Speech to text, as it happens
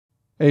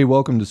Hey,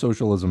 welcome to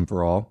Socialism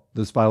for All.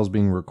 This file is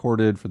being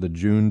recorded for the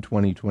June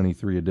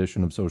 2023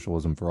 edition of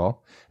Socialism for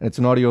All, and it's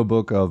an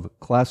audiobook of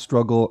Class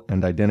Struggle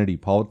and Identity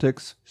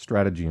Politics,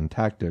 Strategy and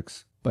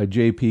Tactics by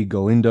J.P.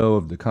 Galindo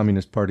of the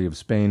Communist Party of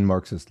Spain,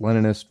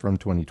 Marxist-Leninist from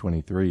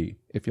 2023.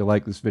 If you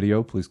like this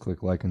video, please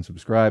click like and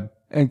subscribe,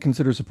 and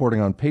consider supporting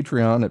on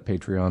Patreon at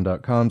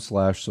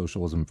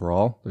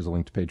patreon.com/socialismforall. There's a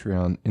link to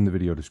Patreon in the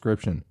video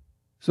description.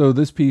 So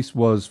this piece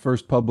was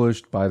first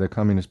published by the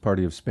Communist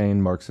Party of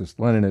Spain,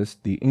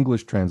 Marxist-Leninist. The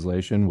English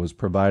translation was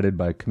provided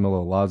by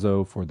Camilo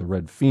Lazo for the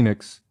Red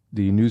Phoenix,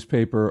 the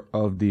newspaper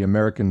of the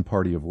American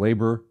Party of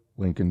Labor.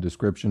 Link in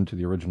description to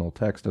the original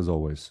text as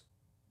always.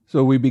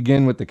 So we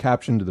begin with the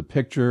caption to the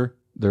picture.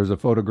 There's a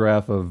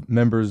photograph of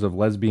members of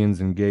Lesbians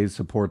and Gays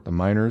Support the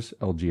Miners,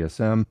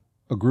 LGSM,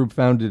 a group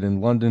founded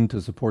in London to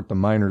support the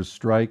miners'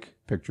 strike,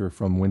 picture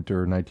from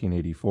winter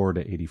 1984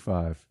 to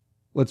 85.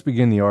 Let's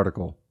begin the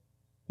article.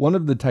 One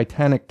of the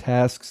titanic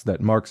tasks that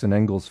Marx and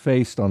Engels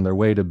faced on their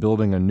way to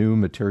building a new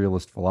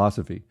materialist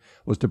philosophy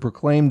was to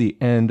proclaim the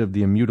end of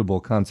the immutable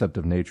concept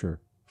of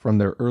nature. From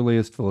their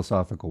earliest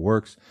philosophical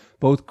works,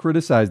 both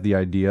criticized the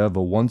idea of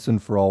a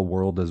once-and-for-all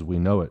world as we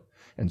know it,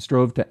 and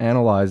strove to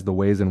analyze the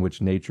ways in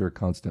which nature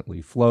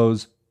constantly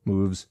flows,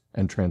 moves,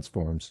 and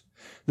transforms.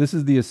 This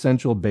is the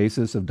essential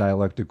basis of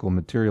dialectical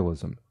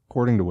materialism,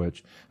 according to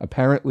which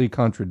apparently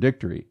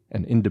contradictory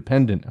and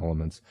independent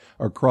elements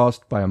are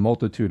crossed by a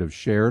multitude of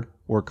shared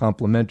or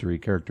complementary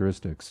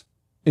characteristics.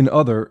 In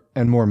other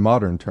and more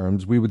modern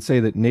terms, we would say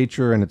that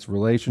nature and its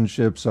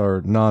relationships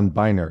are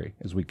non-binary,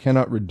 as we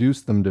cannot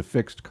reduce them to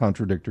fixed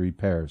contradictory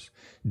pairs,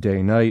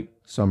 day-night,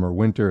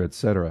 summer-winter,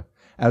 etc.,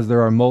 as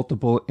there are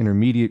multiple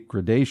intermediate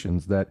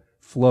gradations that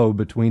flow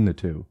between the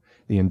two,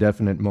 the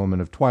indefinite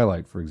moment of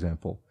twilight, for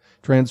example,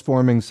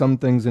 transforming some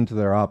things into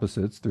their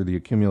opposites through the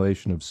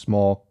accumulation of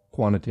small,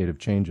 quantitative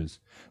changes,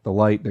 the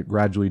light that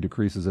gradually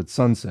decreases at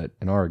sunset,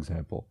 in our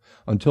example,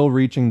 until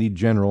reaching the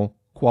general,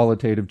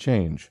 qualitative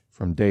change,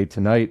 from day to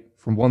night,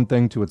 from one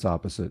thing to its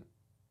opposite.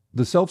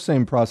 The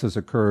selfsame process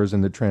occurs in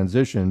the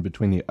transition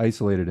between the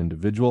isolated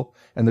individual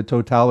and the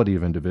totality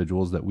of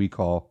individuals that we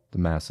call the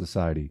mass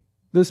society.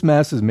 This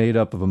mass is made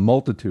up of a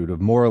multitude of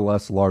more or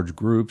less large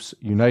groups,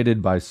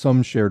 united by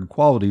some shared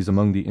qualities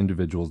among the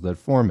individuals that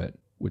form it,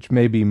 which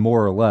may be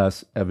more or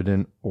less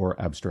evident or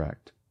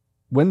abstract.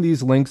 When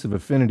these links of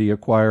affinity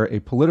acquire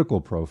a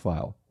political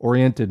profile,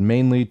 oriented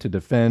mainly to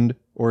defend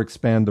or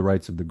expand the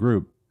rights of the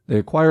group, they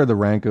acquire the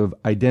rank of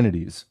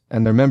identities,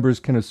 and their members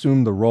can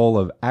assume the role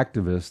of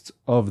activists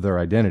of their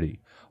identity,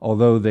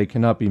 although they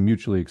cannot be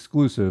mutually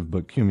exclusive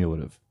but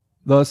cumulative.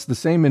 Thus, the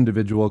same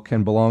individual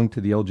can belong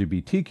to the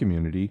LGBT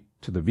community,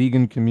 to the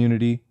vegan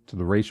community, to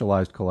the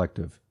racialized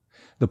collective.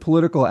 The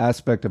political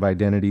aspect of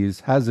identities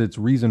has its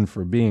reason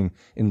for being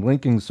in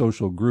linking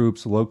social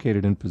groups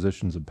located in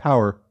positions of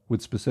power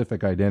with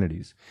specific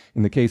identities.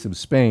 In the case of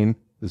Spain,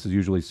 this is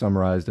usually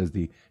summarized as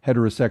the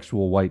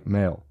heterosexual white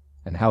male,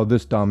 and how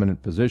this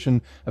dominant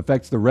position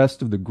affects the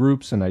rest of the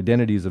groups and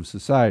identities of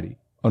society,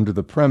 under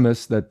the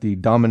premise that the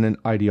dominant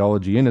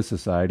ideology in a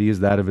society is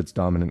that of its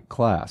dominant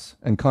class,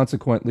 and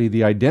consequently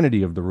the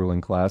identity of the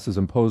ruling class is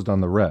imposed on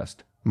the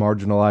rest,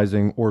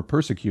 marginalizing or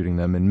persecuting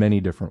them in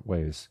many different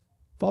ways.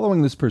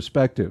 Following this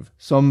perspective,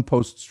 some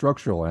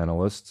post-structural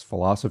analysts,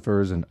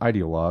 philosophers, and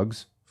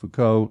ideologues,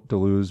 Foucault,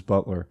 Deleuze,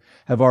 Butler,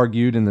 have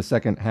argued in the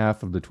second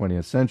half of the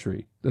 20th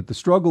century that the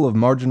struggle of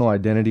marginal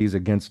identities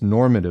against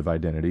normative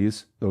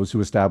identities, those who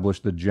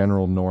established the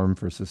general norm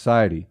for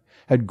society,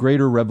 had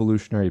greater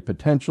revolutionary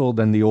potential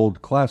than the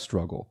old class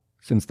struggle,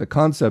 since the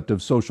concept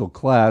of social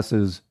class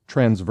is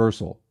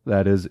transversal,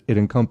 that is, it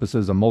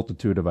encompasses a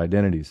multitude of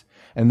identities,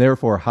 and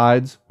therefore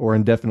hides or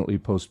indefinitely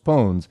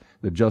postpones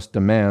the just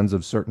demands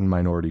of certain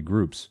minority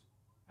groups.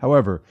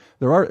 However,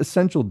 there are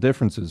essential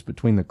differences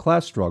between the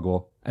class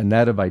struggle and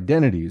that of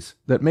identities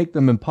that make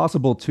them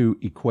impossible to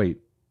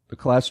equate. The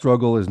class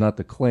struggle is not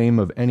the claim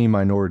of any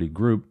minority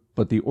group,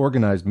 but the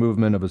organized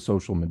movement of a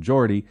social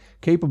majority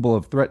capable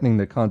of threatening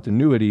the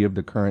continuity of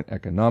the current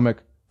economic,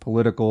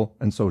 political,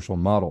 and social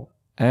model,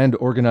 and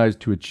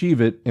organized to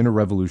achieve it in a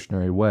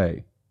revolutionary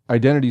way.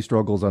 Identity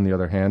struggles, on the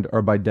other hand,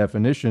 are by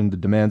definition the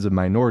demands of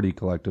minority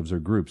collectives or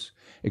groups,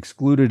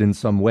 excluded in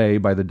some way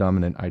by the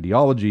dominant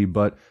ideology,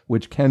 but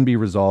which can be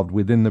resolved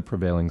within the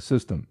prevailing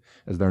system,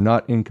 as they're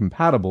not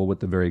incompatible with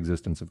the very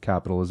existence of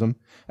capitalism,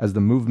 as the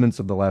movements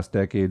of the last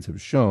decades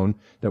have shown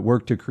that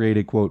work to create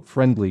a, quote,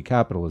 friendly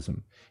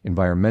capitalism,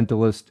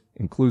 environmentalist,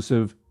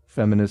 inclusive,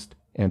 feminist,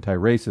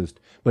 anti-racist,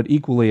 but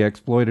equally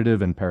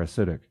exploitative and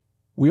parasitic.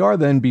 We are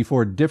then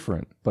before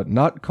different, but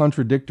not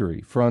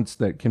contradictory, fronts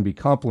that can be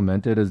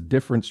complemented as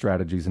different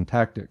strategies and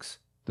tactics.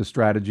 The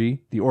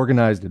strategy, the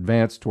organized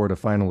advance toward a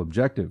final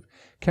objective,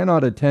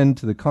 cannot attend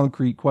to the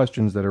concrete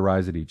questions that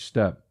arise at each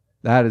step.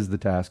 That is the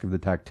task of the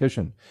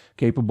tactician,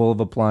 capable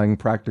of applying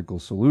practical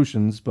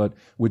solutions, but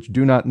which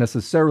do not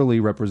necessarily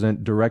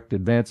represent direct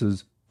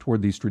advances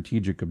toward the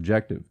strategic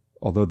objective,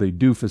 although they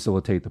do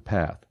facilitate the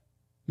path.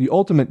 The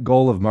ultimate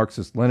goal of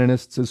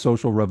Marxist-Leninists is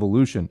social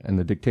revolution and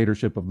the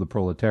dictatorship of the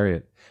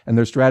proletariat, and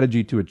their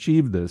strategy to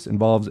achieve this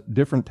involves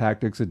different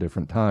tactics at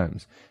different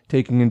times,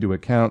 taking into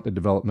account the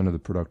development of the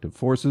productive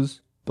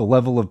forces, the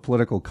level of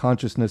political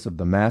consciousness of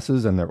the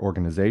masses and their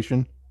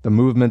organization, the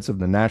movements of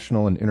the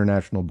national and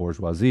international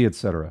bourgeoisie,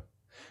 etc.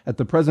 At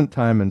the present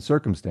time and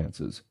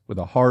circumstances, with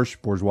a harsh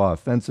bourgeois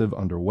offensive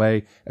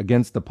underway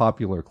against the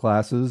popular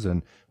classes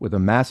and with a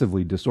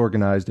massively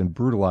disorganized and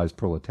brutalized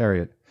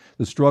proletariat,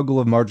 the struggle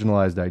of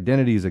marginalized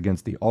identities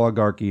against the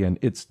oligarchy and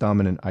its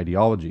dominant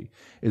ideology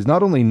is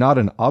not only not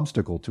an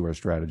obstacle to our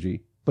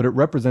strategy, but it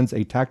represents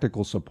a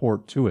tactical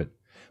support to it.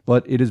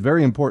 But it is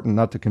very important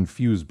not to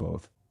confuse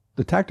both.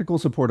 The tactical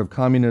support of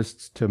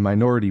communists to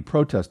minority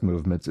protest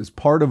movements is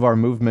part of our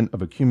movement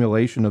of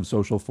accumulation of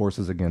social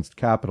forces against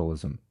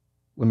capitalism.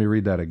 Let me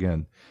read that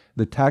again.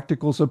 The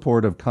tactical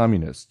support of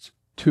communists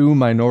to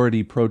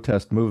minority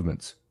protest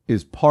movements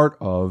is part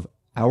of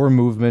our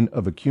movement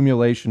of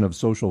accumulation of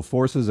social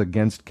forces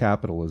against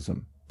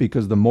capitalism,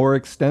 because the more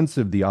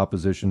extensive the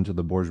opposition to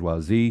the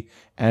bourgeoisie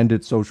and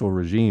its social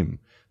regime,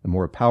 the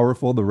more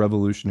powerful the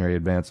revolutionary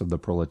advance of the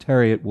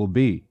proletariat will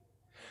be.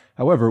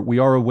 However, we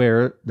are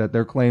aware that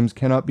their claims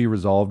cannot be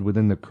resolved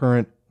within the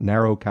current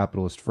narrow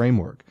capitalist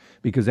framework,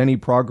 because any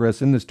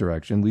progress in this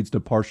direction leads to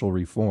partial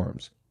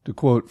reforms. To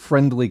quote,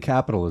 friendly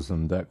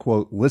capitalism that,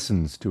 quote,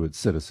 listens to its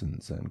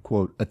citizens and,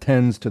 quote,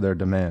 attends to their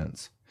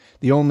demands.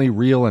 The only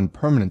real and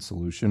permanent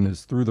solution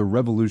is through the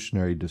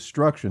revolutionary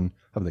destruction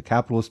of the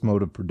capitalist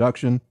mode of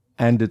production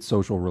and its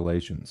social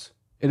relations.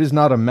 It is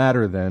not a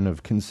matter, then,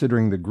 of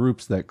considering the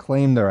groups that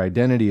claim their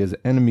identity as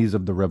enemies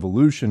of the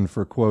revolution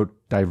for, quote,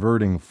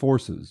 diverting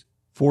forces.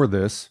 For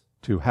this,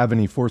 to have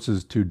any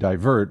forces to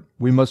divert,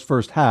 we must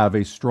first have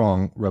a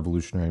strong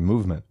revolutionary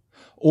movement,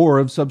 or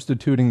of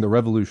substituting the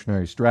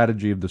revolutionary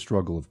strategy of the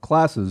struggle of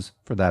classes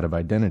for that of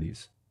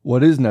identities.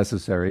 What is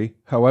necessary,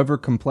 however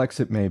complex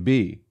it may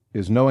be,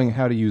 is knowing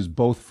how to use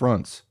both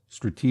fronts,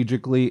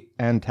 strategically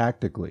and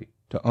tactically,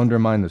 to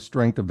undermine the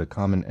strength of the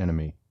common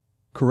enemy.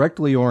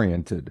 Correctly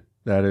oriented,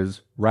 that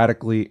is,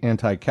 radically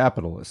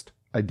anti-capitalist,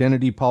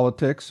 identity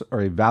politics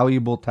are a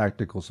valuable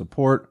tactical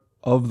support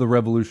of the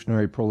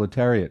revolutionary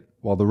proletariat,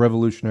 while the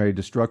revolutionary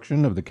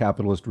destruction of the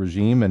capitalist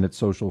regime and its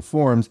social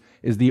forms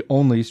is the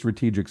only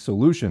strategic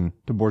solution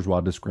to bourgeois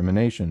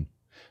discrimination.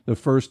 The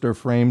first are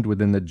framed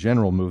within the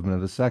general movement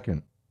of the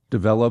second,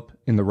 develop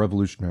in the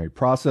revolutionary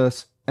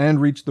process,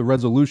 and reach the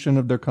resolution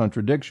of their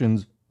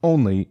contradictions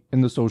only in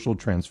the social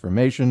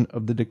transformation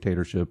of the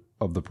dictatorship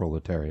of the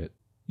proletariat.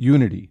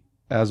 Unity,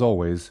 as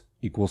always,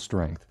 equals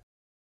strength.